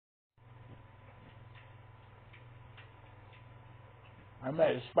I'm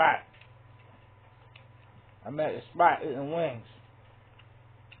at the spot. I'm at the spot eating wings.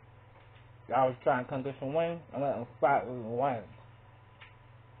 Y'all was trying to come get some wings. I'm at the spot eating wings.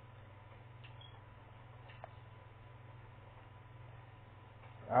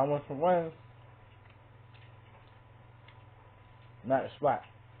 I want some wings. I'm at the spot.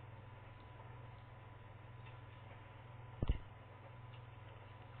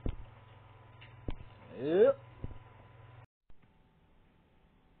 Yep.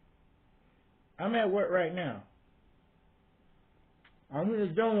 I'm at work right now. I'm in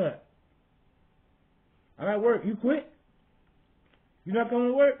the donut. I'm at work. You quit? You not coming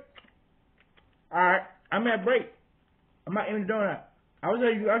to work? Alright. I'm at break. I'm not in the donut. I'll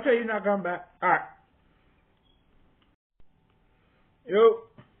tell you not coming back. Alright. Yo.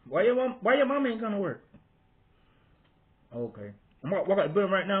 Why your mom ain't coming to work? Okay. I'm about to walk out the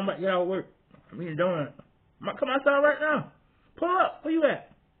building right now. I'm about to get out of work. I'm eating a donut. I'm about to come outside right now. Pull up. Where you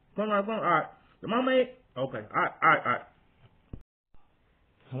at? Come on. Alright. The mama ain't? Okay. Alright.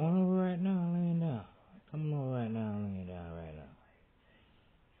 Come on over right now, laying down. Come on over right now, laying down right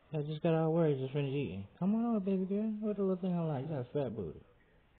now. I just got out of work, just finished eating. Come on over, baby girl. What the little thing I like? You got a fat booty.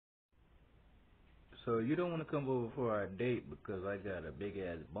 So you don't want to come over for our date because I got a big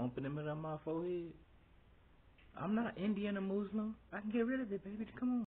ass bump in the middle of my forehead? I'm not Indian or Muslim. I can get rid of it, baby. Come on.